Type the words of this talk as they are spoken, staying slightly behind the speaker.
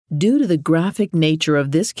Due to the graphic nature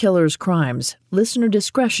of this killer's crimes, listener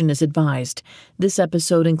discretion is advised. This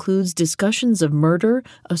episode includes discussions of murder,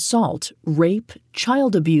 assault, rape,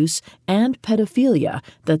 child abuse, and pedophilia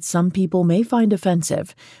that some people may find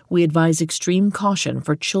offensive. We advise extreme caution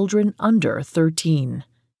for children under 13.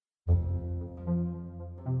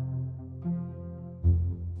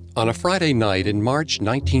 On a Friday night in March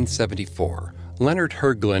 1974, Leonard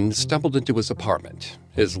Högland stumbled into his apartment,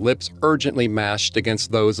 his lips urgently mashed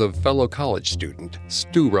against those of fellow college student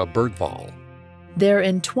Sture Bergwall. Their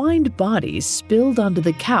entwined bodies spilled onto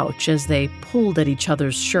the couch as they pulled at each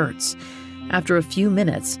other's shirts. After a few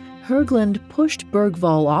minutes, Högland pushed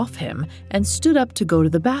Bergwall off him and stood up to go to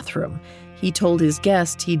the bathroom. He told his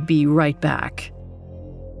guest he'd be right back.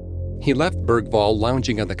 He left Bergwall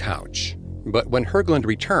lounging on the couch, but when Högland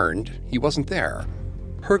returned, he wasn't there.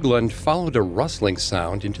 Högland followed a rustling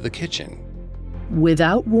sound into the kitchen.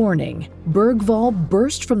 Without warning, Bergwall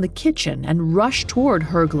burst from the kitchen and rushed toward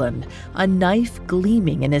Högland, a knife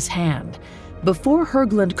gleaming in his hand. Before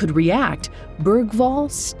Högland could react,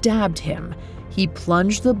 Bergwall stabbed him. He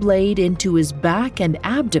plunged the blade into his back and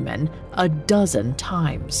abdomen 12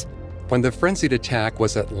 times. When the frenzied attack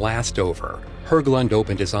was at last over, Högland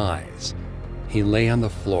opened his eyes. He lay on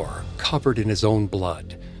the floor, covered in his own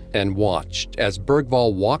blood, and watched as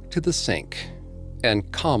Bergwall walked to the sink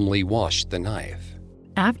and calmly washed the knife.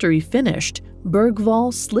 After he finished,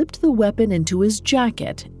 Bergwall slipped the weapon into his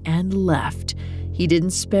jacket and left. He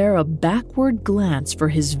didn't spare a backward glance for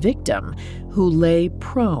his victim, who lay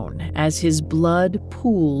prone as his blood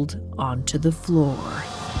pooled onto the floor.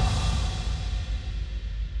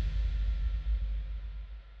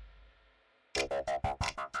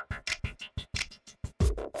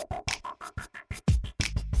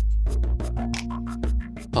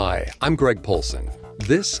 Hi, I'm Greg Polson.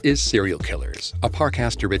 This is Serial Killers, a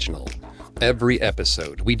Parcast original. Every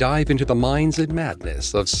episode, we dive into the minds and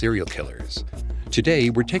madness of serial killers. Today,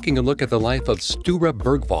 we're taking a look at the life of Sture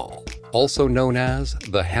Bergwall, also known as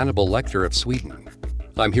the Hannibal Lecter of Sweden.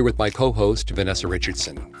 I'm here with my co-host, Vanessa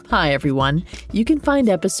Richardson. Hi, everyone. You can find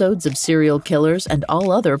episodes of Serial Killers and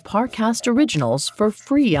all other Parcast originals for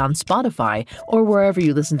free on Spotify or wherever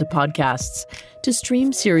you listen to podcasts. To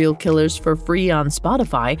stream Serial Killers for free on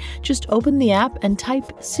Spotify, just open the app and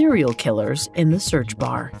type Serial Killers in the search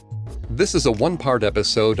bar. This is a one-part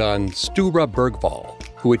episode on Sture Bergwall,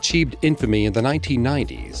 who achieved infamy in the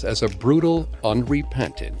 1990s as a brutal,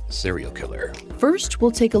 unrepentant serial killer. First,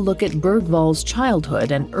 we'll take a look at Bergwall's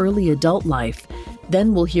childhood and early adult life.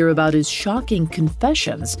 Then we'll hear about his shocking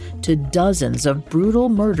confessions to dozens of brutal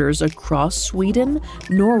murders across Sweden,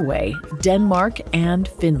 Norway, Denmark, and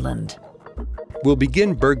Finland. We'll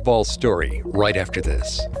begin Bergwall's story right after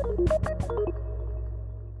this.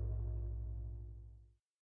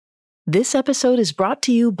 This episode is brought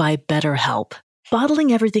to you by BetterHelp.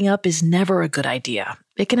 Bottling everything up is never a good idea.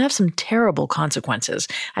 It can have some terrible consequences.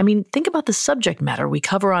 I mean, think about the subject matter we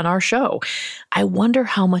cover on our show. I wonder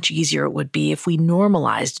how much easier it would be if we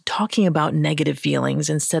normalized talking about negative feelings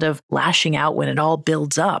instead of lashing out when it all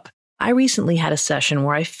builds up. I recently had a session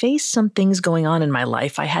where I faced some things going on in my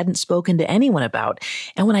life I hadn't spoken to anyone about,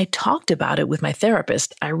 and when I talked about it with my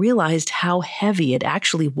therapist, I realized how heavy it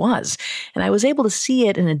actually was, and I was able to see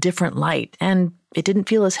it in a different light, and it didn't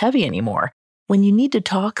feel as heavy anymore. When you need to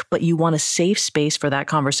talk, but you want a safe space for that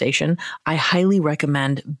conversation, I highly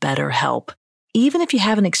recommend BetterHelp. Even if you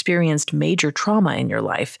haven't experienced major trauma in your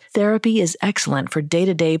life, therapy is excellent for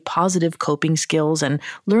day-to-day positive coping skills and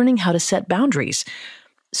learning how to set boundaries.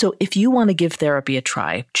 So if you want to give therapy a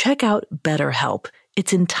try, check out BetterHelp.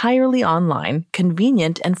 It's entirely online,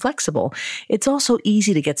 convenient, and flexible. It's also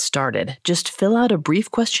easy to get started. Just fill out a brief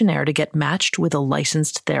questionnaire to get matched with a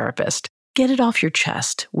licensed therapist. Get it off your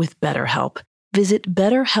chest with BetterHelp. Visit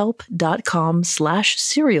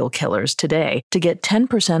betterhelp.com/serialkillers today to get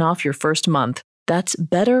 10% off your first month. That's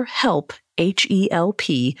BetterHelp,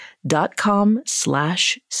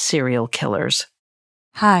 HELP.com/serialkillers.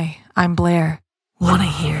 Hi, I'm Blair. Want to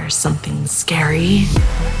hear something scary?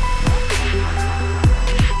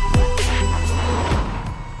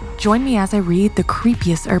 Join me as I read the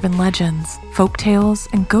creepiest urban legends, folktales,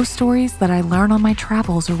 and ghost stories that I learn on my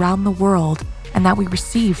travels around the world and that we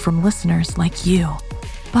receive from listeners like you.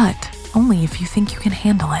 But only if you think you can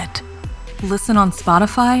handle it. Listen on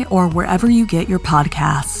Spotify or wherever you get your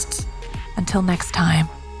podcasts. Until next time,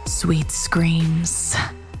 sweet screams.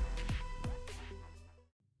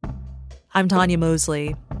 I'm Tanya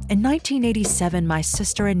Mosley. In 1987, my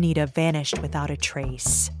sister Anita vanished without a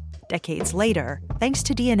trace. Decades later, thanks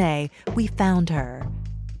to DNA, we found her.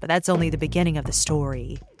 But that's only the beginning of the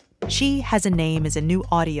story. She Has a Name is a new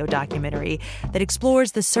audio documentary that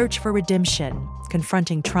explores the search for redemption,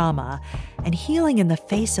 confronting trauma, and healing in the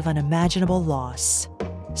face of unimaginable loss.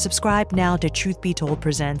 Subscribe now to Truth Be Told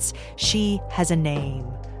presents She Has a Name,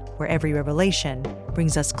 where every revelation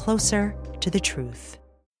brings us closer to the truth.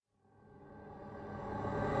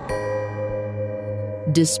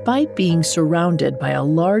 Despite being surrounded by a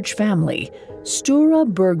large family, Sture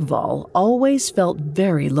Bergwall always felt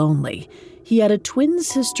very lonely. He had a twin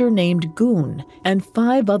sister named Gun and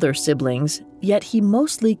 5 other siblings, yet he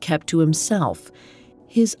mostly kept to himself.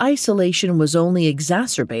 His isolation was only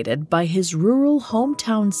exacerbated by his rural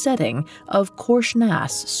hometown setting of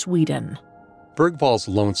Korsnäs, Sweden. Bergwall's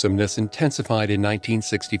lonesomeness intensified in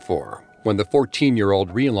 1964 when the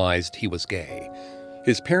 14-year-old realized he was gay.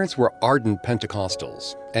 His parents were ardent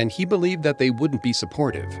Pentecostals, and he believed that they wouldn't be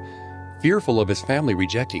supportive. Fearful of his family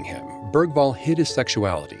rejecting him, Bergwall hid his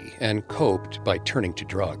sexuality and coped by turning to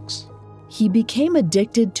drugs. He became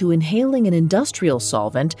addicted to inhaling an industrial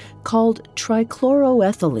solvent called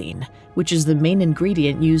trichloroethylene, which is the main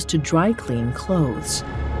ingredient used to dry clean clothes.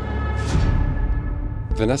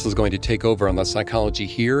 Vanessa's going to take over on the psychology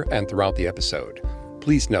here and throughout the episode.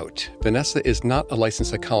 Please note, Vanessa is not a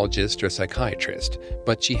licensed psychologist or psychiatrist,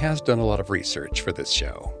 but she has done a lot of research for this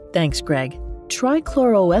show. Thanks, Greg.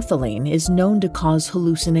 Trichloroethylene is known to cause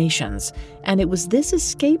hallucinations, and it was this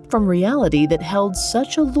escape from reality that held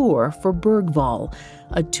such a lure for Bergwall.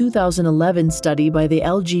 A 2011 study by the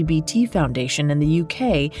LGBT Foundation in the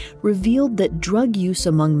UK revealed that drug use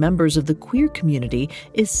among members of the queer community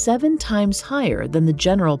is 7 times higher than the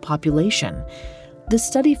general population. The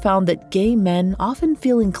study found that gay men often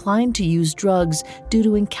feel inclined to use drugs due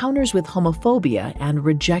to encounters with homophobia and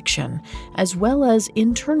rejection, as well as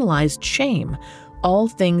internalized shame, all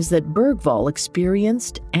things that Bergwall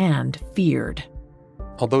experienced and feared.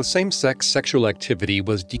 Although same-sex sexual activity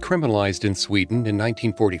was decriminalized in Sweden in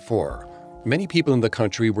 1944, many people in the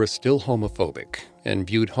country were still homophobic and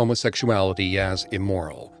viewed homosexuality as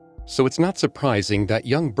immoral. So it's not surprising that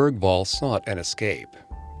young Bergwall sought an escape,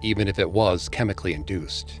 even if it was chemically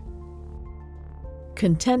induced.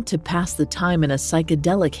 Content to pass the time in a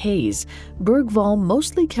psychedelic haze, Bergwall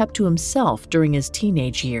mostly kept to himself during his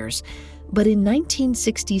teenage years. But in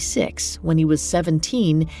 1966, when he was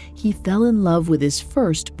 17, he fell in love with his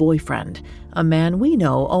first boyfriend, a man we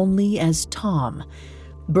know only as Tom.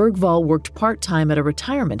 Bergwall worked part-time at a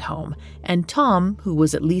retirement home, and Tom, who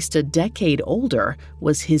was at least a decade older,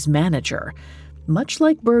 was his manager. Much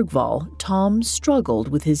like Bergwall, Tom struggled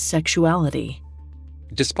with his sexuality.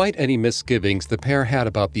 Despite any misgivings the pair had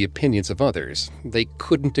about the opinions of others, they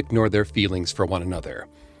couldn't ignore their feelings for one another.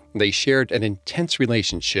 They shared an intense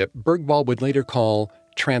relationship Bergwall would later call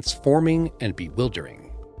transforming and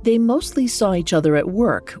bewildering. They mostly saw each other at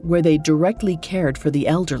work, where they directly cared for the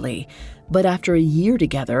elderly. But after a year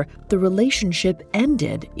together, the relationship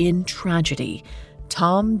ended in tragedy.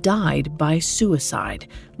 Tom died by suicide,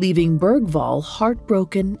 leaving Bergwall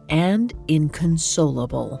heartbroken and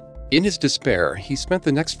inconsolable. In his despair, he spent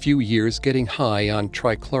the next few years getting high on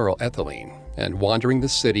trichloroethylene and wandering the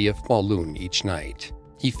city of Falun each night.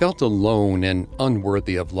 He felt alone and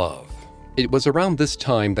unworthy of love. It was around this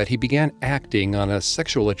time that he began acting on a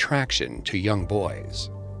sexual attraction to young boys.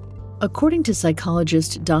 According to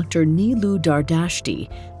psychologist Dr. Neelu Dardashti,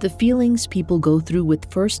 the feelings people go through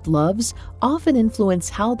with first loves often influence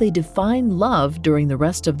how they define love during the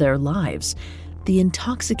rest of their lives. The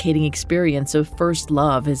intoxicating experience of first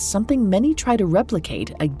love is something many try to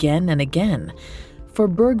replicate again and again. For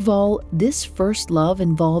Bergwall, this first love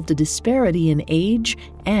involved a disparity in age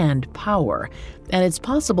and power, and it's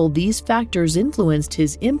possible these factors influenced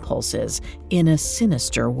his impulses in a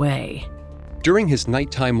sinister way. During his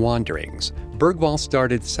nighttime wanderings, Bergwall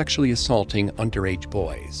started sexually assaulting underage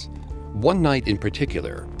boys. One night in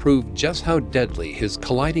particular proved just how deadly his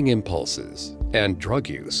colliding impulses and drug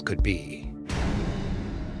use could be.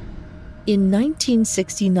 In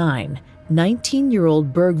 1969,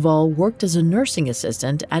 19-year-old Bergwall worked as a nursing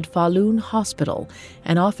assistant at Falun Hospital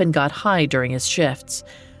and often got high during his shifts.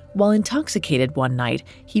 While intoxicated one night,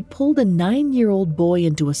 he pulled a 9-year-old boy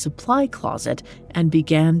into a supply closet and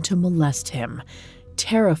began to molest him.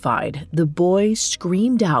 Terrified, the boy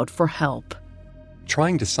screamed out for help.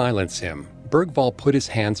 Trying to silence him, Bergwall put his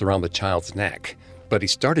hands around the child's neck, but he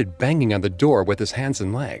started banging on the door with his hands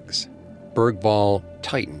and legs. Bergwall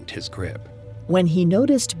tightened his grip. When he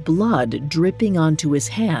noticed blood dripping onto his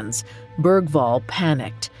hands, Bergwall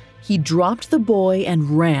panicked. He dropped the boy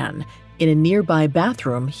and ran. In a nearby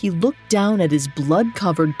bathroom, he looked down at his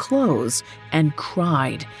blood-covered clothes and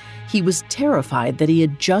cried. He was terrified that he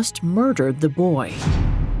had just murdered the boy.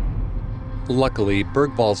 Luckily,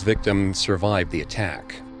 Bergwall's victim survived the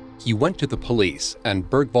attack. He went to the police, and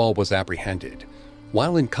Bergwall was apprehended.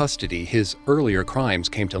 While in custody, his earlier crimes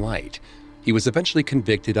came to light. He was eventually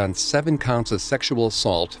convicted on 7 counts of sexual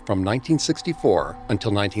assault from 1964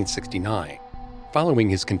 until 1969. Following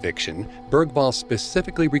his conviction, Bergwall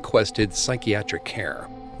specifically requested psychiatric care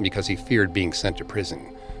because he feared being sent to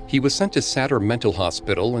prison. He was sent to Sture Mental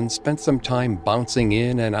Hospital and spent some time bouncing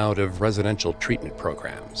in and out of residential treatment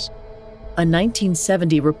programs. A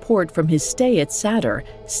 1970 report from his stay at Sture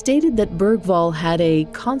stated that Bergwall had a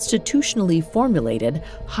constitutionally formulated,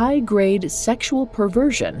 high-grade sexual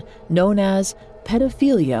perversion known as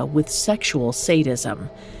pedophilia with sexual sadism.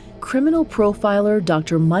 Criminal profiler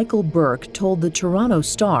Dr. Michael Burke told the Toronto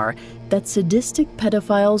Star that sadistic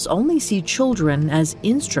pedophiles only see children as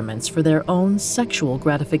instruments for their own sexual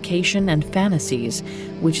gratification and fantasies,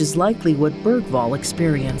 which is likely what Bergwall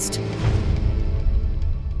experienced.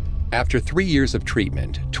 After 3 years of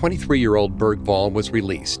treatment, 23-year-old Bergwall was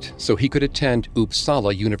released so he could attend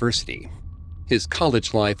Uppsala University. His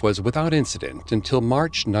college life was without incident until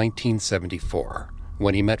March 1974,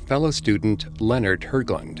 when he met fellow student Leonard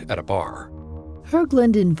Höglund at a bar.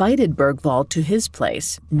 Höglund invited Bergwall to his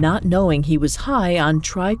place, not knowing he was high on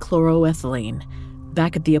trichloroethylene.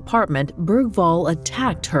 Back at the apartment, Bergwall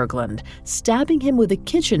attacked Höglund, stabbing him with a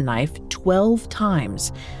kitchen knife 12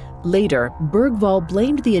 times. Later, Bergwall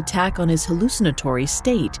blamed the attack on his hallucinatory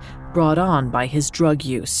state, brought on by his drug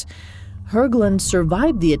use. Höglund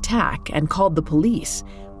survived the attack and called the police.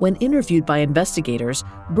 When interviewed by investigators,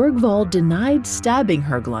 Bergwall denied stabbing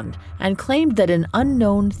Höglund and claimed that an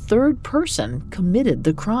unknown third person committed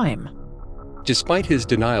the crime. Despite his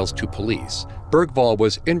denials to police, Bergwall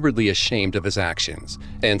was inwardly ashamed of his actions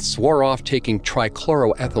and swore off taking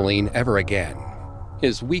trichloroethylene ever again.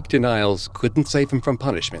 His weak denials couldn't save him from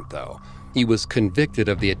punishment, though. He was convicted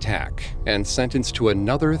of the attack and sentenced to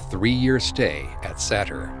another 3-year stay at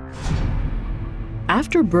Sture.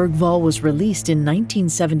 After Bergwall was released in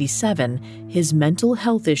 1977, his mental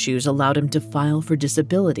health issues allowed him to file for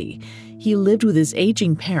disability. He lived with his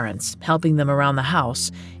aging parents, helping them around the house.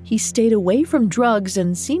 He stayed away from drugs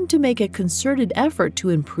and seemed to make a concerted effort to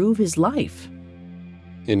improve his life.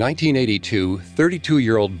 In 1982,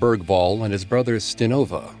 32-year-old Bergwall and his brother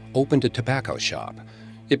Stenova opened a tobacco shop.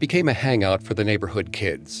 It became a hangout for the neighborhood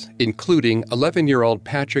kids, including 11-year-old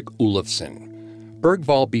Patrick Olofsson.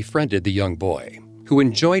 Bergwall befriended the young boy, who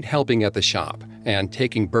enjoyed helping at the shop and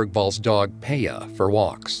taking Bergwall's dog Peja for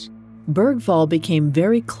walks. Bergwall became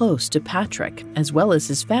very close to Patrick, as well as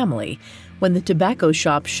his family. When the tobacco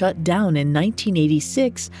shop shut down in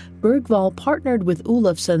 1986, Bergwall partnered with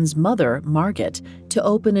Olofsson's mother, Margit, to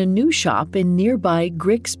open a new shop in nearby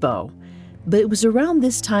Griksbo. But it was around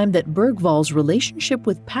this time that Bergwall's relationship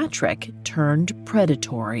with Patrick turned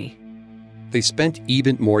predatory. They spent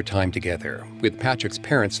even more time together, with Patrick's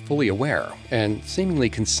parents fully aware and seemingly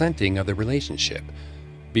consenting of the relationship.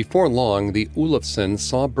 Before long, the Olofssons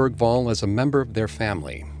saw Bergwall as a member of their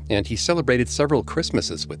family, and he celebrated several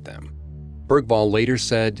Christmases with them. Bergwall later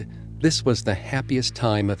said, "This was the happiest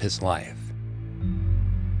time of his life."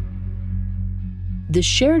 The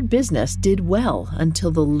shared business did well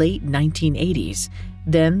until the late 1980s.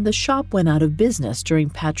 Then the shop went out of business during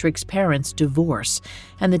Patrick's parents' divorce,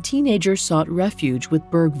 and the teenager sought refuge with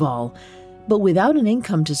Bergwall. But without an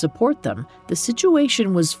income to support them, the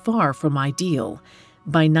situation was far from ideal.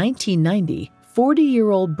 By 1990,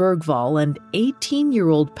 40-year-old Bergwall and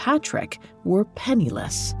 18-year-old Patrick were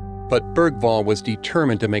penniless. But Bergwall was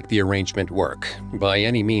determined to make the arrangement work, by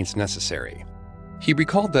any means necessary. He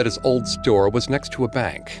recalled that his old store was next to a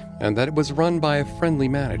bank, and that it was run by a friendly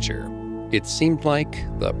manager. It seemed like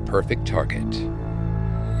the perfect target.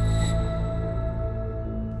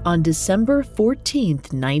 On December 14,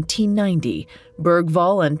 1990,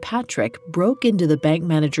 Bergwall and Patrick broke into the bank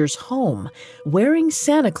manager's home. Wearing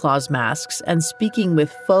Santa Claus masks and speaking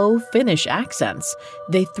with faux Finnish accents,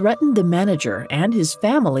 they threatened the manager and his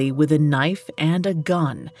family with a knife and a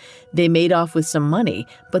gun. They made off with some money,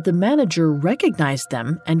 but the manager recognized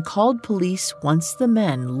them and called police once the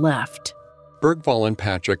men left. Bergwall and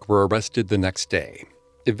Patrick were arrested the next day.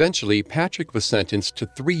 Eventually, Patrick was sentenced to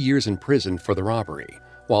 3 years in prison for the robbery,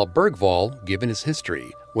 while Bergwall, given his history,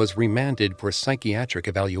 was remanded for psychiatric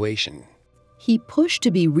evaluation. He pushed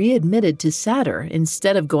to be readmitted to Sture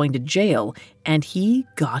instead of going to jail, and he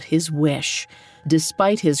got his wish.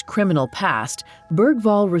 Despite his criminal past,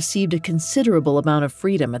 Bergwall received a considerable amount of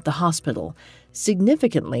freedom at the hospital.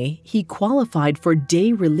 Significantly, he qualified for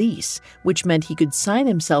day release, which meant he could sign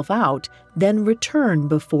himself out, then return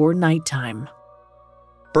before nighttime.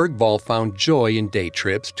 Bergwall found joy in day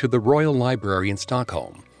trips to the Royal Library in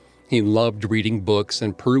Stockholm. He loved reading books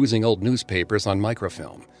and perusing old newspapers on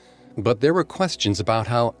microfilm. But there were questions about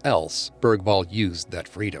how else Bergwall used that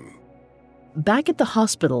freedom. Back at the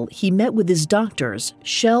hospital, he met with his doctors,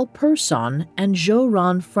 Kjell Persson and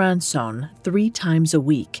Göran Fransson, 3 times a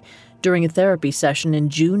week. During a therapy session in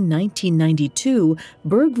June 1992,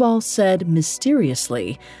 Bergwall said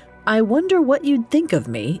mysteriously, "I wonder what you'd think of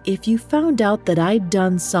me if you found out that I'd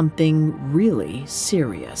done something really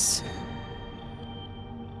serious."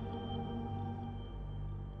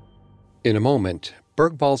 In a moment,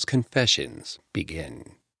 Bergwall's confessions begin.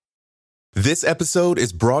 This episode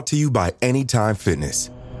is brought to you by Anytime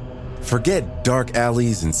Fitness. Forget dark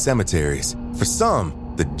alleys and cemeteries. For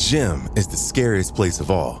some, the gym is the scariest place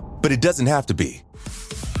of all, but it doesn't have to be.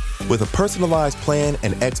 With a personalized plan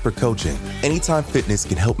and expert coaching, Anytime Fitness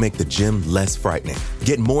can help make the gym less frightening.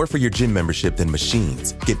 Get more for your gym membership than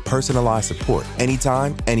machines. Get personalized support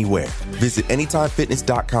anytime, anywhere. Visit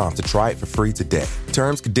AnytimeFitness.com to try it for free today.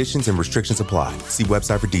 Terms, conditions, and restrictions apply. See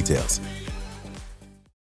website for details.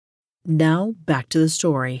 Now, back to the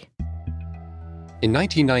story. In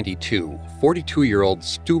 1992, 42-year-old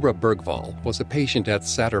Sture Bergwall was a patient at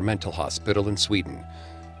Säter Mental Hospital in Sweden.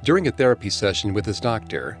 During a therapy session with his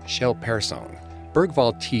doctor, Kjell Persson,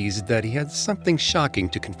 Bergwall teased that he had something shocking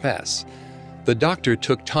to confess. The doctor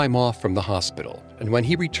took time off from the hospital, and when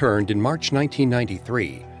he returned in March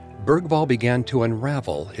 1993, Bergwall began to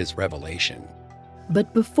unravel his revelation.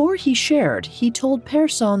 But before he shared, he told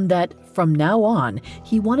Persson that from now on,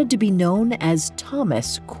 he wanted to be known as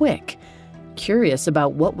Thomas Quick. Curious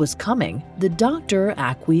about what was coming, the doctor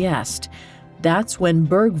acquiesced. That's when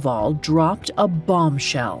Bergwall dropped a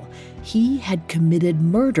bombshell. He had committed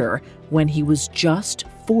murder when he was just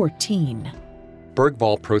 14.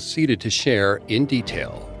 Bergwall proceeded to share in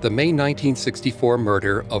detail the May 1964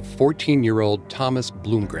 murder of 14-year-old Thomas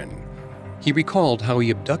Blomgren. He recalled how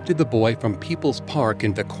he abducted the boy from People's Park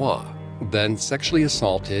in Bergwall, then sexually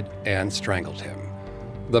assaulted and strangled him.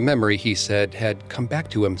 The memory, he said, had come back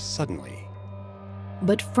to him suddenly.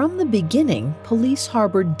 But from the beginning, police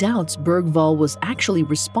harbored doubts Bergwall was actually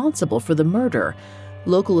responsible for the murder.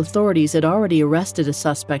 Local authorities had already arrested a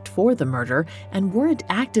suspect for the murder and weren't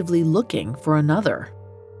actively looking for another.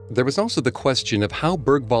 There was also the question of how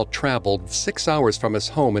Bergwall traveled 6 hours from his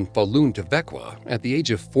home in Falun to Bergwall at the age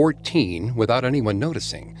of 14 without anyone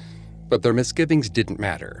noticing. But their misgivings didn't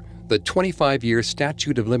matter. The 25-year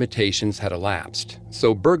statute of limitations had elapsed,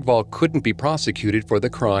 so Bergwall couldn't be prosecuted for the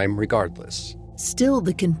crime regardless. Still,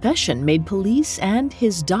 the confession made police and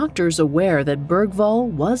his doctors aware that Bergwall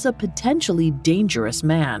was a potentially dangerous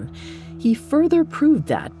man. He further proved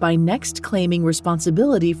that by next claiming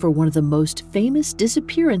responsibility for one of the most famous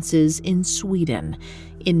disappearances in Sweden.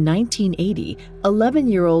 In 1980,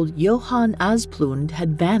 11-year-old Johan Asplund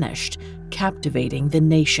had vanished, captivating the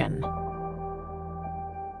nation.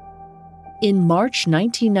 In March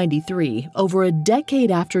 1993, over a decade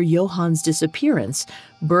after Johan's disappearance,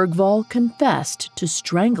 Bergwall confessed to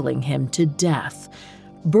strangling him to death.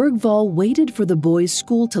 Bergwall waited for the boy's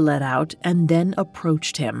school to let out and then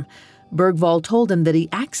approached him. Bergwall told him that he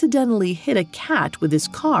accidentally hit a cat with his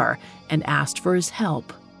car and asked for his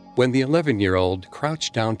help. When the 11-year-old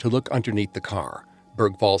crouched down to look underneath the car,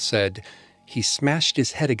 Bergwall said he smashed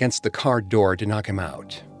his head against the car door to knock him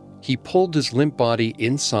out. He pulled his limp body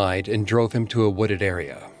inside and drove him to a wooded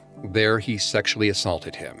area. There he sexually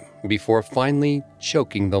assaulted him, before finally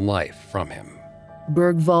choking the life from him.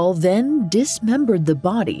 Bergwall then dismembered the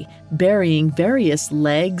body, burying various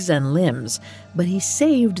legs and limbs, but he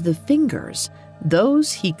saved the fingers.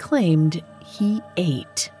 Those, he claimed, he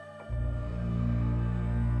ate.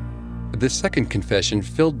 This second confession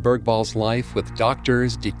filled Bergwall's life with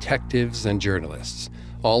doctors, detectives, and journalists,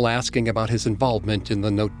 all asking about his involvement in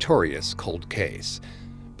the notorious cold case.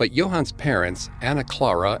 But Johan's parents, Anna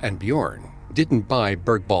Clara and Bjorn, didn't buy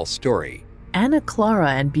Bergwall's story. Anna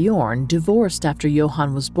Clara and Bjorn divorced after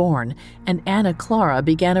Johan was born, and Anna Clara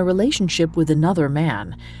began a relationship with another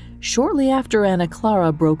man. Shortly after Anna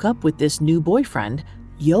Clara broke up with this new boyfriend,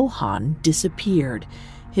 Johan disappeared.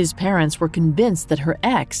 His parents were convinced that her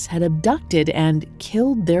ex had abducted and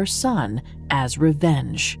killed their son as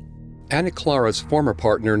revenge. Anna Clara's former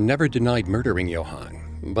partner never denied murdering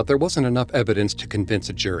Johan, but there wasn't enough evidence to convince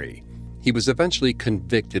a jury. He was eventually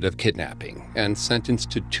convicted of kidnapping and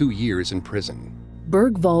sentenced to 2 years in prison.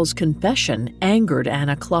 Bergwall's confession angered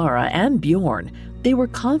Anna Clara and Bjorn. They were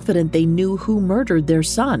confident they knew who murdered their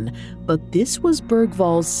son, but this was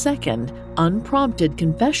Bergwall's second, unprompted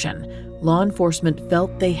confession. Law enforcement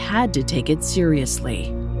felt they had to take it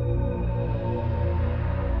seriously.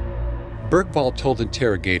 Bergwall told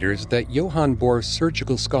interrogators that Johan bore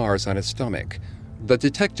surgical scars on his stomach, The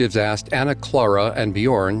detectives asked Anna Clara and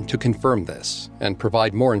Bjorn to confirm this and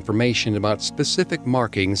provide more information about specific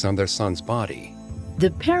markings on their son's body.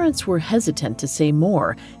 The parents were hesitant to say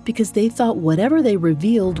more because they thought whatever they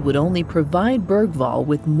revealed would only provide Bergwall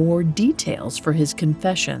with more details for his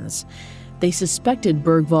confessions. They suspected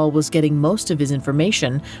Bergwall was getting most of his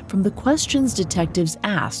information from the questions detectives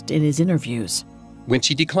asked in his interviews. When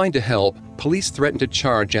she declined to help, police threatened to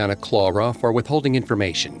charge Anna Clara for withholding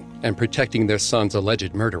information and protecting their son's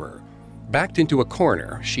alleged murderer. Backed into a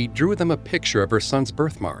corner, she drew them a picture of her son's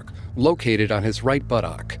birthmark, located on his right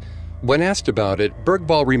buttock. When asked about it,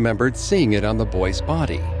 Bergwall remembered seeing it on the boy's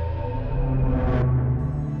body.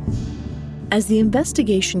 As the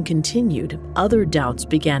investigation continued, other doubts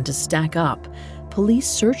began to stack up. Police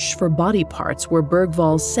searched for body parts where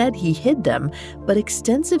Bergwall said he hid them, but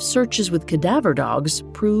extensive searches with cadaver dogs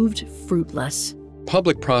proved fruitless.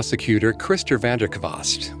 Public prosecutor Christer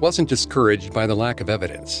Vanderkvast wasn't discouraged by the lack of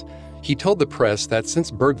evidence. He told the press that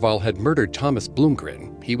since Bergwall had murdered Thomas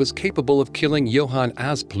Blomgren, he was capable of killing Johan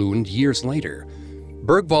Asplund years later.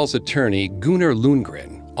 Bergwall's attorney, Gunnar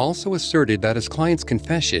Lundgren, also asserted that his client's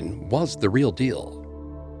confession was the real deal.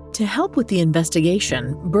 To help with the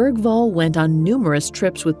investigation, Bergwall went on numerous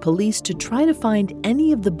trips with police to try to find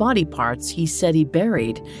any of the body parts he said he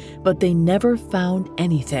buried, but they never found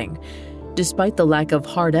anything. Despite the lack of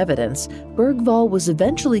hard evidence, Bergwall was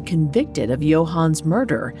eventually convicted of Johan's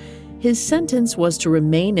murder. His sentence was to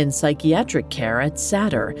remain in psychiatric care at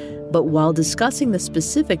Sture, but while discussing the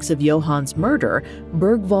specifics of Johan's murder,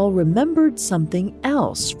 Bergwall remembered something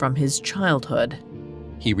else from his childhood.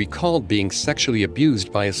 He recalled being sexually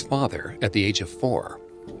abused by his father at the age of 4.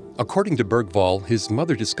 According to Bergwall, his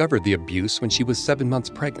mother discovered the abuse when she was 7 months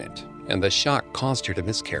pregnant, and the shock caused her to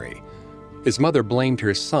miscarry. His mother blamed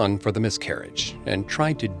her son for the miscarriage and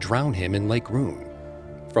tried to drown him in Lake Rune.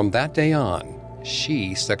 From that day on,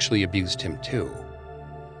 she sexually abused him too.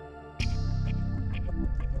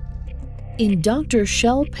 In Dr.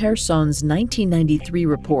 Kjell Persson's 1993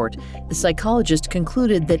 report, the psychologist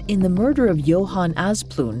concluded that in the murder of Johan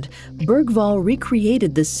Asplund, Bergwall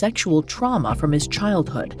recreated the sexual trauma from his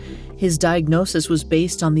childhood. His diagnosis was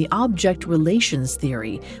based on the object relations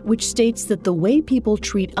theory, which states that the way people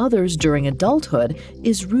treat others during adulthood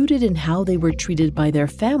is rooted in how they were treated by their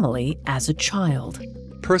family as a child.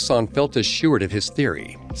 Persson felt assured of his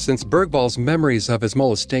theory, since Bergwall's memories of his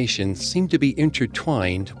molestation seemed to be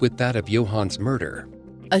intertwined with that of Johan's murder.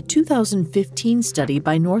 A 2015 study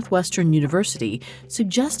by Northwestern University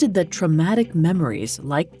suggested that traumatic memories,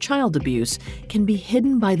 like child abuse, can be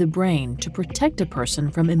hidden by the brain to protect a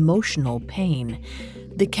person from emotional pain.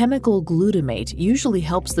 The chemical glutamate usually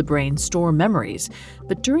helps the brain store memories,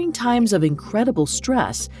 but during times of incredible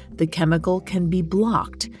stress, the chemical can be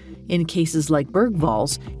blocked. In cases like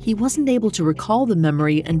Bergwall's, he wasn't able to recall the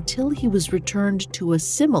memory until he was returned to a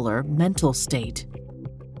similar mental state.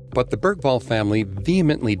 But the Bergwall family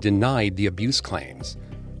vehemently denied the abuse claims.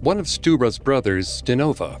 One of Sture's brothers,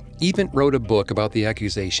 Stenova, even wrote a book about the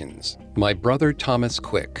accusations, My Brother Thomas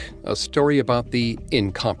Quick, a story about the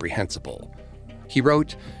incomprehensible. He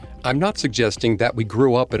wrote, I'm not suggesting that we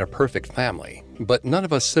grew up in a perfect family, but none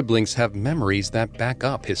of us siblings have memories that back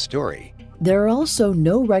up his story. There are also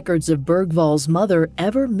no records of Bergwall's mother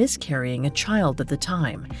ever miscarrying a child at the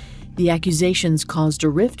time. The accusations caused a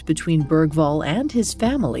rift between Bergwall and his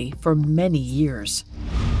family for many years.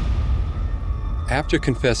 After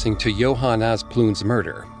confessing to Johan Asplund's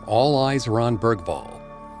murder, all eyes were on Bergwall.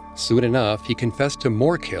 Soon enough, he confessed to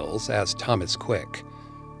more kills as Thomas Quick.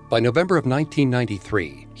 By November of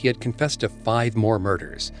 1993, he had confessed to 5 more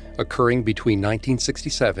murders, occurring between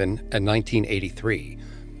 1967 and 1983.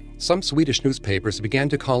 Some Swedish newspapers began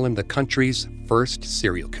to call him the country's first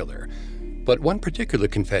serial killer, but one particular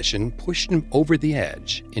confession pushed him over the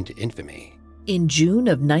edge into infamy. In June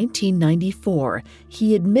of 1994,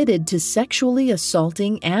 he admitted to sexually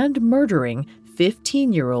assaulting and murdering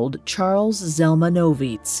 15-year-old Charles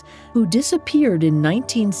Zelmanovitz, who disappeared in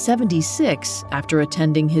 1976 after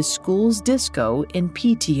attending his school's disco in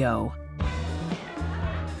PTO.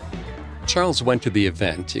 Charles went to the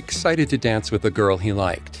event, excited to dance with a girl he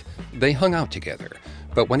liked. They hung out together,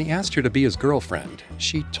 but when he asked her to be his girlfriend,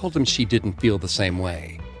 she told him she didn't feel the same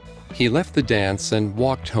way. He left the dance and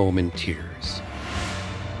walked home in tears.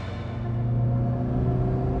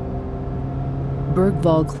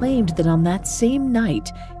 Bergwall claimed that on that same night,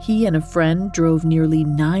 he and a friend drove nearly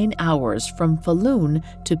 9 hours from Falun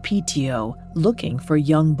to PTO looking for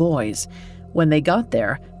young boys. When they got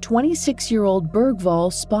there, 26-year-old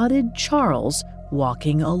Bergwall spotted Charles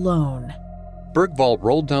walking alone. Bergwall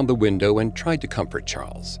rolled down the window and tried to comfort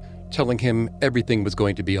Charles, telling him everything was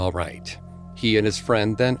going to be all right. He and his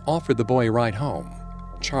friend then offered the boy a ride home.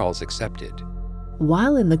 Charles accepted.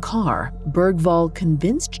 While in the car, Bergwall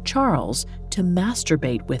convinced Charles to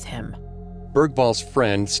masturbate with him. Bergwall's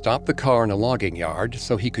friend stopped the car in a logging yard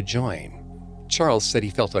so he could join. Charles said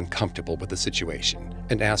he felt uncomfortable with the situation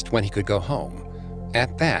and asked when he could go home.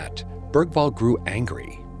 At that, Bergwall grew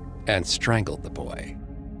angry and strangled the boy.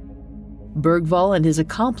 Bergwall and his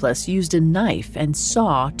accomplice used a knife and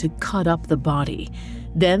saw to cut up the body.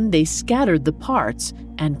 Then they scattered the parts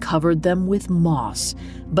and covered them with moss.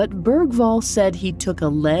 But Bergwall said he took a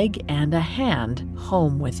leg and a hand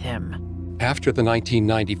home with him. After the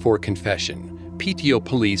 1994 confession, PTO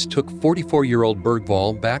police took 44-year-old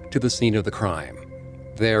Bergwall back to the scene of the crime.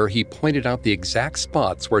 There, he pointed out the exact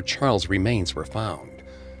spots where Charles' remains were found.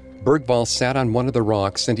 Bergwall sat on one of the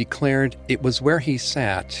rocks and declared it was where he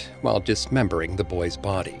sat while dismembering the boy's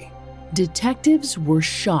body. Detectives were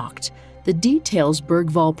shocked. The details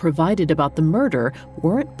Bergwall provided about the murder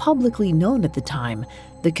weren't publicly known at the time.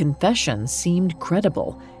 The confession seemed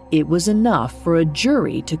credible. It was enough for a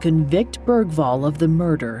jury to convict Bergwall of the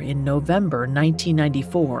murder in November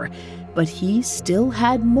 1994, but he still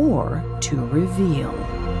had more to reveal.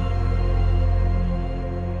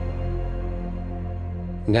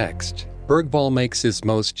 Next, Bergwall makes his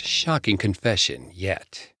most shocking confession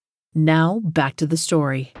yet. Now, back to the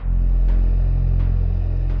story.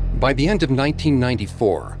 By the end of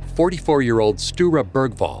 1994, 44-year-old Sture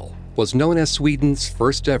Bergwall was known as Sweden's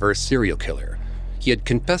first ever serial killer. He had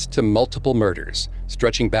confessed to multiple murders,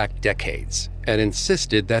 stretching back decades, and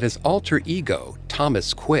insisted that his alter ego,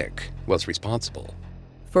 Thomas Quick, was responsible.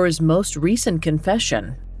 For his most recent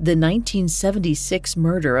confession, the 1976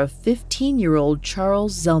 murder of 15-year-old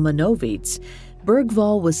Charles Zelmanovitz,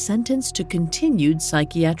 Bergwall was sentenced to continued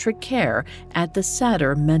psychiatric care at the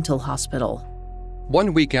Sture Mental Hospital.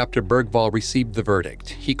 1 week after Bergwall received the verdict,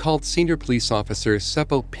 he called senior police officer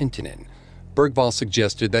Seppo Pintinen. Bergwall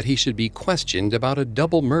suggested that he should be questioned about a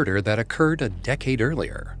double murder that occurred a decade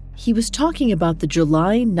earlier. He was talking about the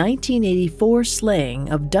July 1984 slaying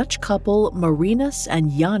of Dutch couple Marinus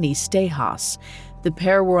and Jani Stehas. The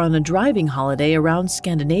pair were on a driving holiday around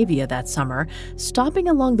Scandinavia that summer, stopping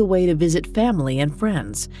along the way to visit family and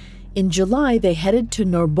friends. In July, they headed to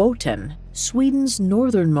Norrbotten, Sweden's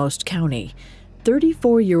northernmost county.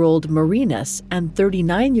 34-year-old Marinus and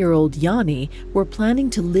 39-year-old Jani were planning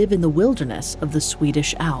to live in the wilderness of the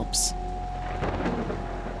Swedish Alps.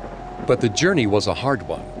 But the journey was a hard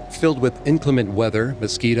one, filled with inclement weather,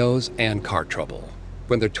 mosquitoes, and car trouble.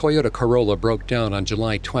 When their Toyota Corolla broke down on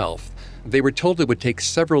July 12th, they were told it would take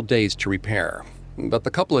several days to repair. But the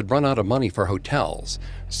couple had run out of money for hotels,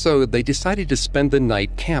 so they decided to spend the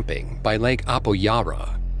night camping by Lake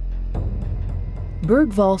Apoyara.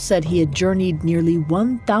 Bergwall said he had journeyed nearly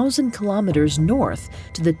 1,000 kilometers north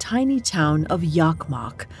to the tiny town of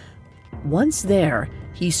Jokkmokk. Once there,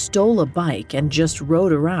 he stole a bike and just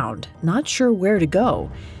rode around, not sure where to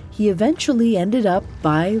go. He eventually ended up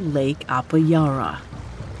by Lake Apoyara.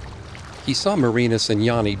 He saw Marinus and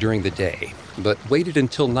Jani during the day, but waited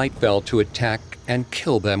until night fell to attack and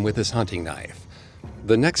kill them with his hunting knife.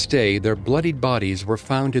 The next day, their bloodied bodies were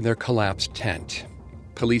found in their collapsed tent.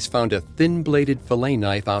 Police found a thin-bladed fillet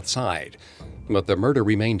knife outside, but the murder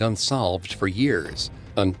remained unsolved for years,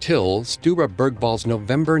 until Sture Bergwall's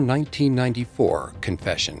November 1994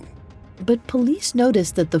 confession. But police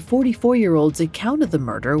noticed that the 44-year-old's account of the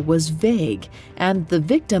murder was vague, and the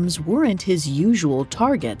victims weren't his usual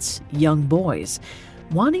targets, young boys.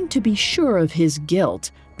 Wanting to be sure of his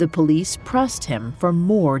guilt, the police pressed him for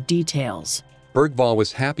more details. Bergwall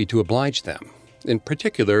was happy to oblige them. In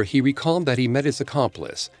particular, he recalled that he met his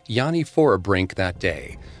accomplice, Jani Forbrink, that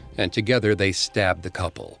day, and together they stabbed the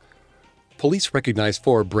couple. Police recognized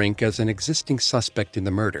Forbrink as an existing suspect in the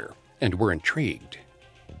murder and were intrigued.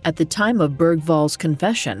 At the time of Bergwall's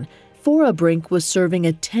confession, Forbrink was serving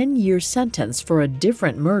a 10-year sentence for a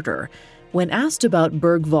different murder. When asked about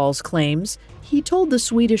Bergwall's claims, he told the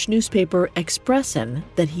Swedish newspaper Expressen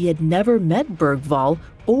that he had never met Bergwall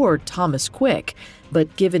or Thomas Quick,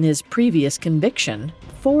 but given his previous conviction,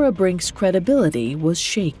 Forbrink's credibility was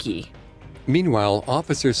shaky. Meanwhile,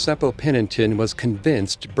 Officer Seppo Pintinen was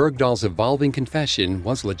convinced Bergwall's evolving confession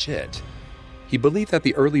was legit. He believed that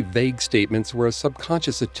the early vague statements were a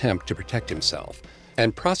subconscious attempt to protect himself,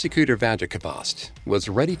 and Prosecutor Vanderkvast was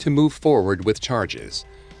ready to move forward with charges,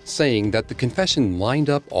 saying that the confession lined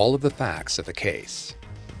up all of the facts of the case.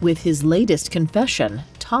 With his latest confession,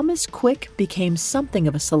 Thomas Quick became something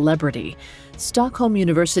of a celebrity. Stockholm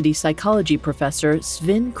University psychology professor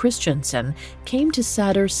Sven Christensen came to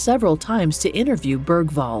Sture several times to interview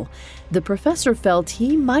Bergwall. The professor felt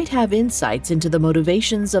he might have insights into the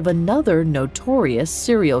motivations of another notorious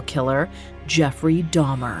serial killer, Jeffrey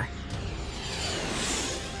Dahmer.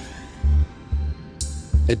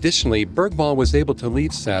 Additionally, Bergwall was able to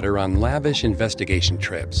leave Sture on lavish investigation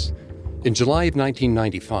trips. In July of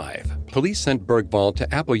 1995, police sent Bergwall to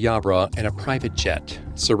Apoyabra in a private jet,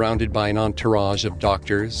 surrounded by an entourage of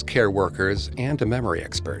doctors, care workers, and a memory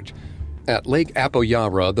expert. At Lake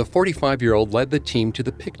Apoyabra, the 45-year-old led the team to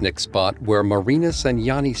the picnic spot where Marinas and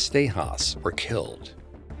Yanni Stehas were killed.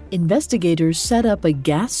 Investigators set up a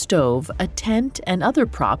gas stove, a tent, and other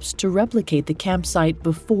props to replicate the campsite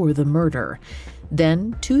before the murder.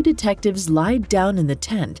 Then, 2 detectives lied down in the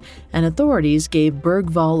tent, and authorities gave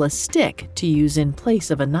Bergwall a stick to use in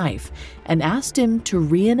place of a knife and asked him to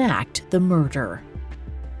reenact the murder.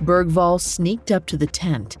 Bergwall sneaked up to the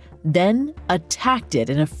tent, then attacked it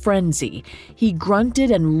in a frenzy. He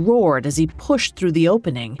grunted and roared as he pushed through the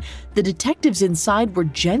opening. The detectives inside were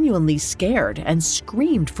genuinely scared and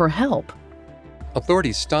screamed for help.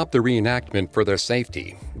 Authorities stopped the reenactment for their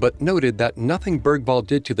safety, but noted that nothing Bergwall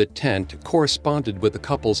did to the tent corresponded with the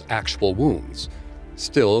couple's actual wounds.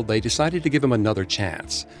 Still, they decided to give him another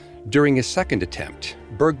chance. During his second attempt,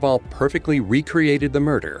 Bergwall perfectly recreated the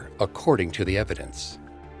murder according to the evidence.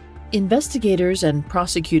 Investigators and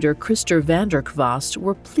prosecutor Christer van der Kwast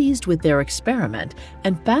were pleased with their experiment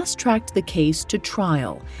and fast-tracked the case to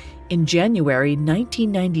trial. In January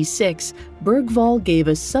 1996, Bergwall gave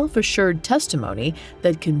a self-assured testimony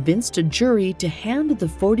that convinced a jury to hand the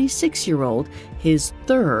 46-year-old his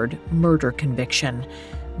third murder conviction.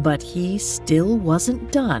 But he still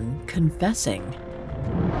wasn't done confessing.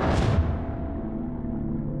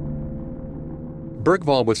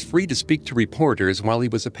 Bergwall was free to speak to reporters while he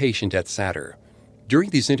was a patient at Sture. During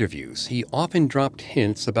these interviews, he often dropped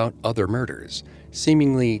hints about other murders,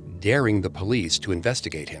 seemingly daring the police to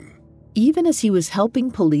investigate him. Even as he was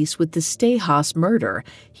helping police with the Stehas murder,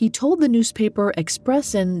 he told the newspaper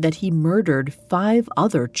Expressen that he murdered 5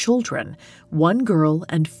 other children, 1 girl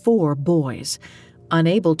and 4 boys.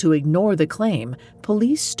 Unable to ignore the claim,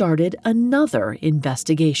 police started another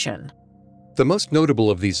investigation. The most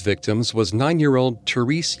notable of these victims was 9-year-old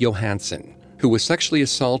Therese Johansson, who was sexually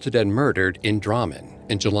assaulted and murdered in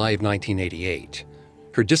Drammen in July of 1988.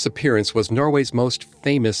 Her disappearance was Norway's most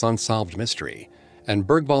famous unsolved mystery, and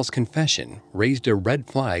Bergwall's confession raised a red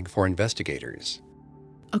flag for investigators.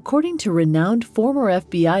 According to renowned former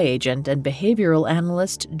FBI agent and behavioral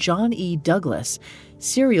analyst John E. Douglas,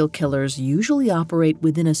 serial killers usually operate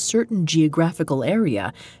within a certain geographical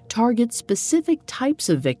area, target specific types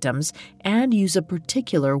of victims, and use a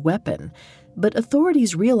particular weapon. But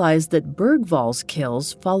authorities realized that Bergwall's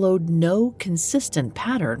kills followed no consistent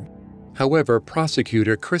pattern. However,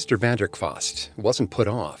 prosecutor Christer van der Kwast wasn't put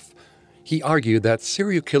off. He argued that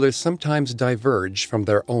serial killers sometimes diverge from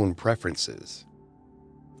their own preferences.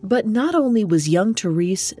 But not only was young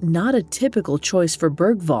Therese not a typical choice for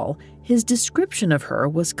Bergwall, his description of her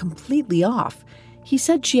was completely off. He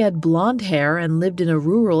said she had blonde hair and lived in a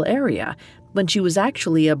rural area, when she was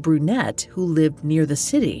actually a brunette who lived near the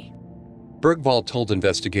city. Bergwall told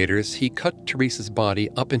investigators he cut Therese's body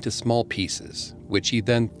up into small pieces, which he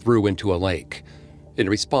then threw into a lake. In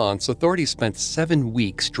response, authorities spent 7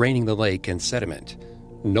 weeks draining the lake and sediment.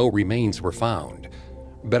 No remains were found.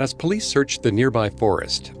 But as police searched the nearby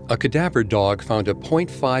forest, a cadaver dog found a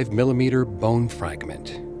 .5 millimeter bone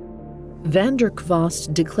fragment. Van der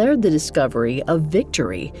Kwast declared the discovery a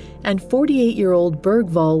victory, and 48-year-old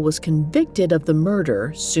Bergwall was convicted of the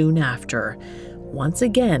murder soon after. Once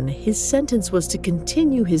again, his sentence was to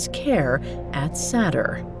continue his care at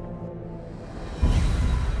Sture.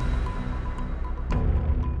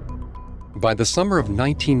 By the summer of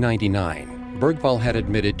 1999, Bergwall had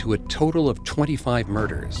admitted to a total of 25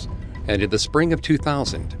 murders, and in the spring of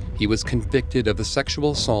 2000, he was convicted of the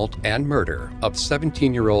sexual assault and murder of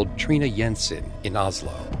 17-year-old Trine Jensen in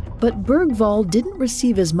Oslo. But Bergwall didn't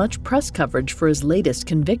receive as much press coverage for his latest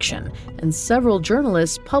conviction, and several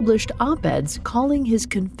journalists published op-eds calling his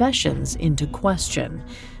confessions into question.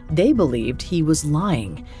 They believed he was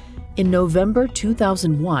lying. In November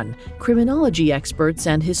 2001, criminology experts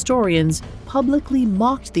and historians publicly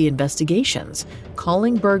mocked the investigations,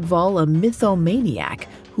 calling Bergwall a mythomaniac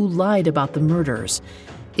who lied about the murders.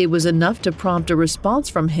 It was enough to prompt a response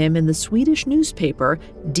from him in the Swedish newspaper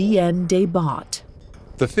DN Debatt.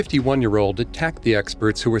 The 51-year-old attacked the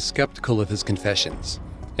experts who were skeptical of his confessions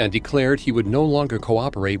and declared he would no longer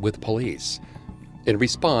cooperate with police. In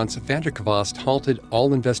response, van der Kwast halted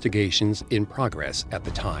all investigations in progress at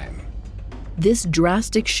the time. This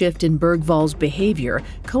drastic shift in Bergwall's behavior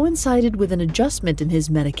coincided with an adjustment in his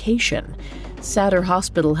medication. Sture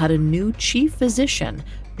Hospital had a new chief physician,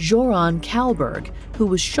 Joran Kalberg, who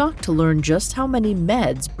was shocked to learn just how many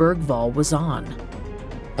meds Bergwall was on.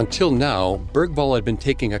 Until now, Bergwall had been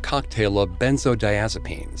taking a cocktail of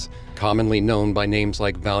benzodiazepines, commonly known by names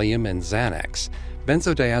like Valium and Xanax.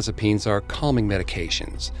 Benzodiazepines are calming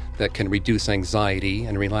medications that can reduce anxiety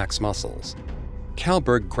and relax muscles.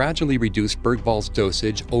 Kalberg gradually reduced Bergwall's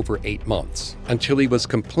dosage over 8 months until he was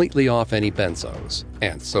completely off any benzos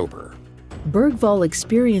and sober. Bergwall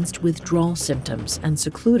experienced withdrawal symptoms and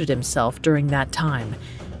secluded himself during that time.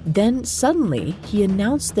 Then, suddenly, he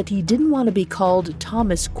announced that he didn't want to be called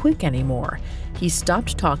Thomas Quick anymore. He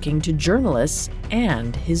stopped talking to journalists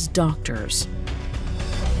and his doctors.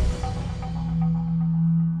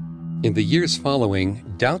 In the years following,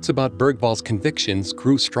 doubts about Bergwall's convictions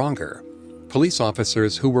grew stronger. Police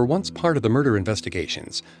officers who were once part of the murder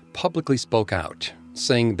investigations publicly spoke out,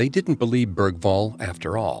 saying they didn't believe Bergwall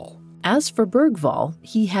after all. As for Bergwall,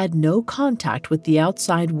 he had no contact with the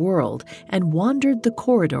outside world and wandered the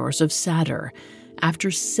corridors of Sture. After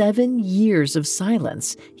 7 years of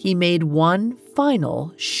silence, he made one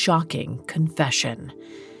final, shocking confession.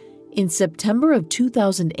 In September of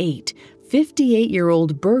 2008,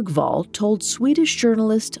 58-year-old Bergwall told Swedish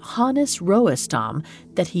journalist Hannes Roestam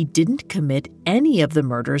that he didn't commit any of the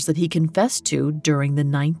murders that he confessed to during the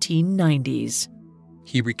 1990s.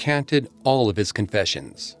 He recanted all of his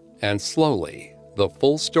confessions, and slowly, the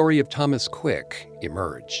full story of Thomas Quick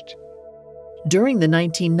emerged. During the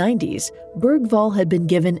 1990s, Bergwall had been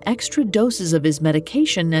given extra doses of his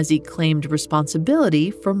medication as he claimed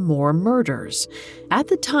responsibility for more murders. At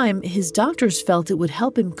the time, his doctors felt it would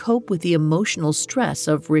help him cope with the emotional stress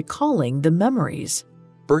of recalling the memories.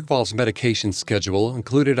 Bergwall's medication schedule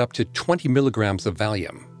included up to 20 milligrams of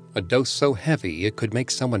Valium, a dose so heavy it could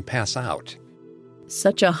make someone pass out.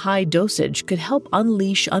 Such a high dosage could help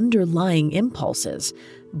unleash underlying impulses.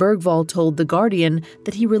 Bergwall told The Guardian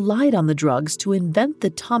that he relied on the drugs to invent the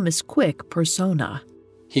Thomas Quick persona.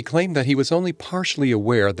 He claimed that he was only partially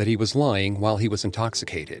aware that he was lying while he was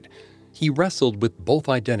intoxicated. He wrestled with both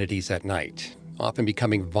identities at night, often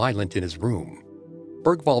becoming violent in his room.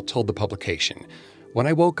 Bergwall told the publication, "When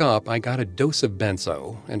I woke up, I got a dose of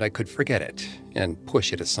benzo, and I could forget it and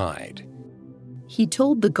push it aside." He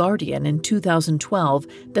told The Guardian in 2012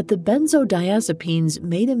 that the benzodiazepines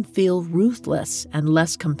made him feel ruthless and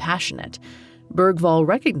less compassionate. Bergwall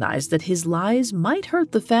recognized that his lies might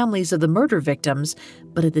hurt the families of the murder victims,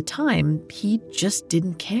 but at the time, he just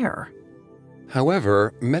didn't care.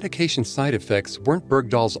 However, medication side effects weren't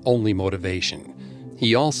Bergwall's only motivation.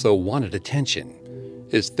 He also wanted attention.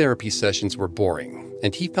 His therapy sessions were boring,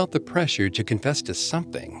 and he felt the pressure to confess to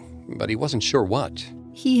something, but he wasn't sure what.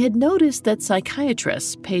 He had noticed that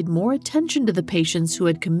psychiatrists paid more attention to the patients who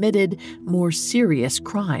had committed more serious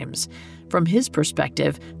crimes. From his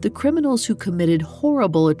perspective, the criminals who committed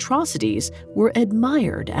horrible atrocities were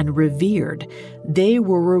admired and revered. They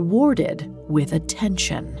were rewarded with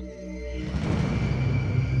attention.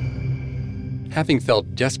 Having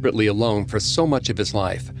felt desperately alone for so much of his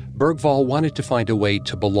life, Bergwall wanted to find a way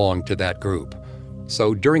to belong to that group.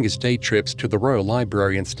 So during his day trips to the Royal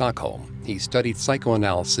Library in Stockholm, he studied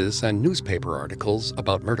psychoanalysis and newspaper articles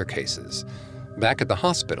about murder cases. Back at the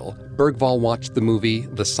hospital, Bergwall watched the movie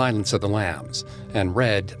The Silence of the Lambs and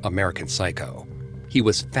read American Psycho. He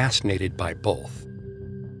was fascinated by both.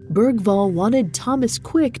 Bergwall wanted Thomas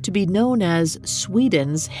Quick to be known as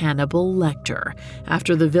Sweden's Hannibal Lecter,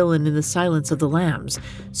 after the villain in The Silence of the Lambs,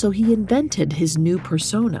 so he invented his new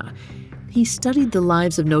persona. He studied the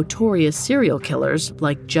lives of notorious serial killers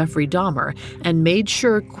like Jeffrey Dahmer and made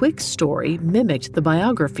sure Quick's story mimicked the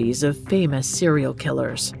biographies of famous serial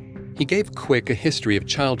killers. He gave Quick a history of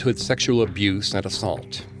childhood sexual abuse and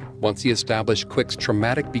assault. Once he established Quick's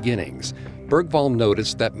traumatic beginnings, Bergwall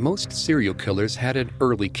noticed that most serial killers had an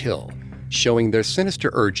early kill, showing their sinister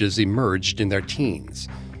urges emerged in their teens.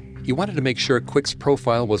 He wanted to make sure Quick's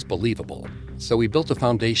profile was believable, so he built a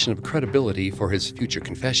foundation of credibility for his future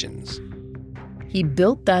confessions. He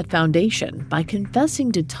built that foundation by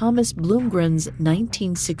confessing to Thomas Blomgren's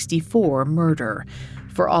 1964 murder.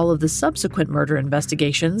 For all of the subsequent murder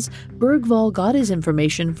investigations, Bergwall got his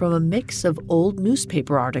information from a mix of old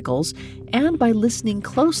newspaper articles and by listening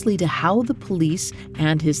closely to how the police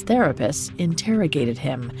and his therapists interrogated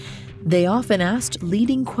him. They often asked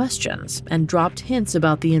leading questions and dropped hints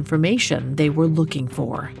about the information they were looking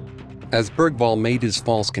for. As Bergwall made his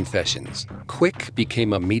false confessions, Quick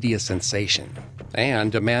became a media sensation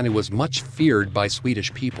and a man who was much feared by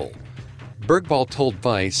Swedish people. Bergwall told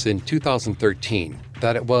Vice in 2013,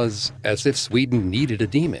 that it was as if Sweden needed a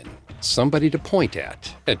demon, somebody to point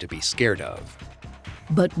at and to be scared of.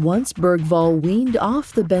 But once Bergwall weaned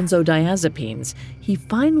off the benzodiazepines, he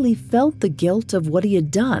finally felt the guilt of what he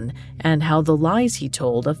had done and how the lies he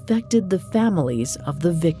told affected the families of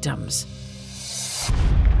the victims.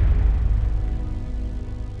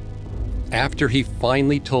 After he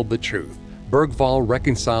finally told the truth, Bergwall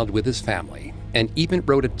reconciled with his family and even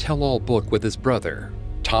wrote a tell-all book with his brother,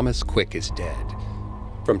 Thomas Quick is Dead.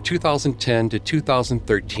 From 2010 to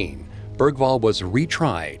 2013, Bergwall was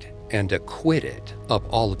retried and acquitted of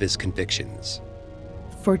all of his convictions.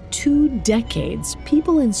 For 2 decades,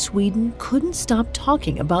 people in Sweden couldn't stop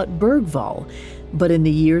talking about Bergwall. But in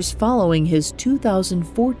the years following his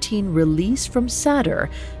 2014 release from Sture,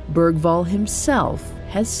 Bergwall himself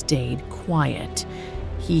has stayed quiet.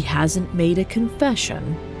 He hasn't made a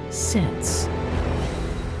confession since.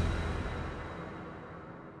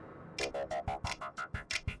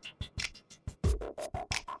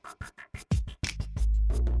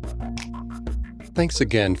 Thanks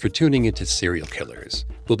again for tuning into Serial Killers.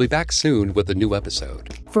 We'll be back soon with a new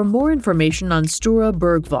episode. For more information on Sture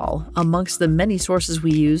Bergwall, amongst the many sources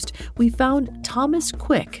we used, we found Thomas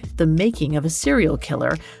Quick, The Making of a Serial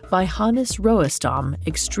Killer by Hannes Roestam,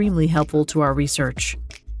 extremely helpful to our research.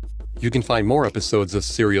 You can find more episodes of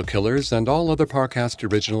Serial Killers and all other Parcast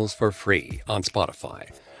originals for free on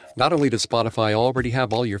Spotify. Not only does Spotify already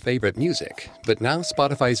have all your favorite music, but now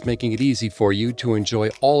Spotify is making it easy for you to enjoy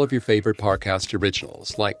all of your favorite Parcast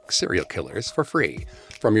originals, like Serial Killers, for free,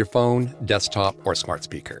 from your phone, desktop, or smart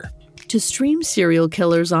speaker. To stream Serial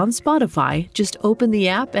Killers on Spotify, just open the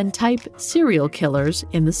app and type Serial Killers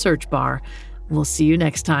in the search bar. We'll see you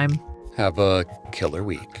next time. Have a killer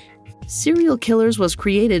week. Serial Killers was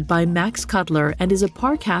created by Max Cutler and is a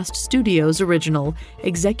Parcast Studios original.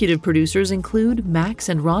 Executive producers include Max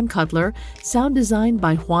and Ron Cutler, sound design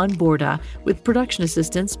by Juan Borda, with production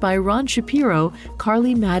assistance by Ron Shapiro,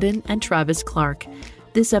 Carly Madden, and Travis Clark.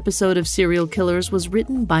 This episode of Serial Killers was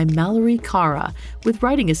written by Mallory Cara, with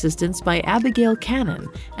writing assistance by Abigail Cannon,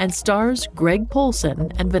 and stars Greg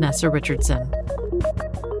Polson and Vanessa Richardson.